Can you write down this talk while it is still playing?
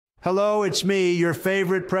Hello, it's me, your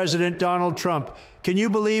favorite President Donald Trump. Can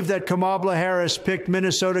you believe that Kamala Harris picked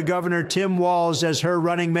Minnesota Governor Tim Walz as her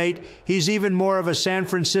running mate? He's even more of a San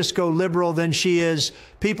Francisco liberal than she is.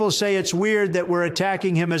 People say it's weird that we're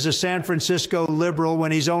attacking him as a San Francisco liberal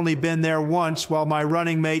when he's only been there once, while my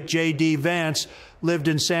running mate, J.D. Vance, lived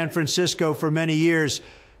in San Francisco for many years.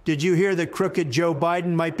 Did you hear that crooked Joe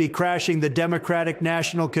Biden might be crashing the Democratic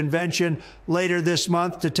National Convention later this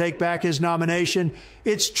month to take back his nomination?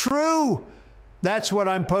 It's true. That's what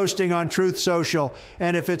I'm posting on Truth Social.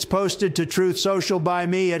 And if it's posted to Truth Social by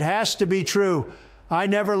me, it has to be true. I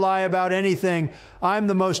never lie about anything. I'm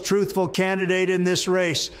the most truthful candidate in this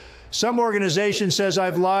race. Some organization says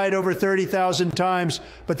I've lied over 30,000 times,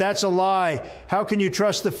 but that's a lie. How can you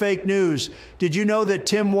trust the fake news? Did you know that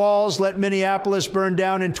Tim Walz let Minneapolis burn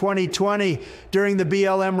down in 2020 during the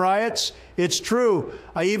BLM riots? It's true.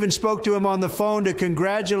 I even spoke to him on the phone to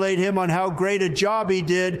congratulate him on how great a job he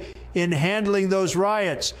did in handling those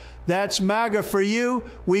riots. That's MAGA for you.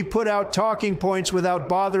 We put out talking points without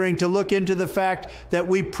bothering to look into the fact that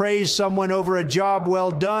we praise someone over a job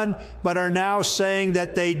well done, but are now saying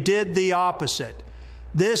that they did the opposite.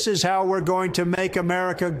 This is how we're going to make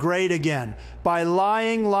America great again. By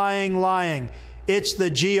lying, lying, lying. It's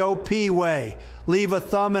the GOP way. Leave a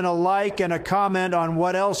thumb and a like and a comment on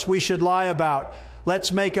what else we should lie about.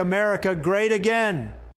 Let's make America great again.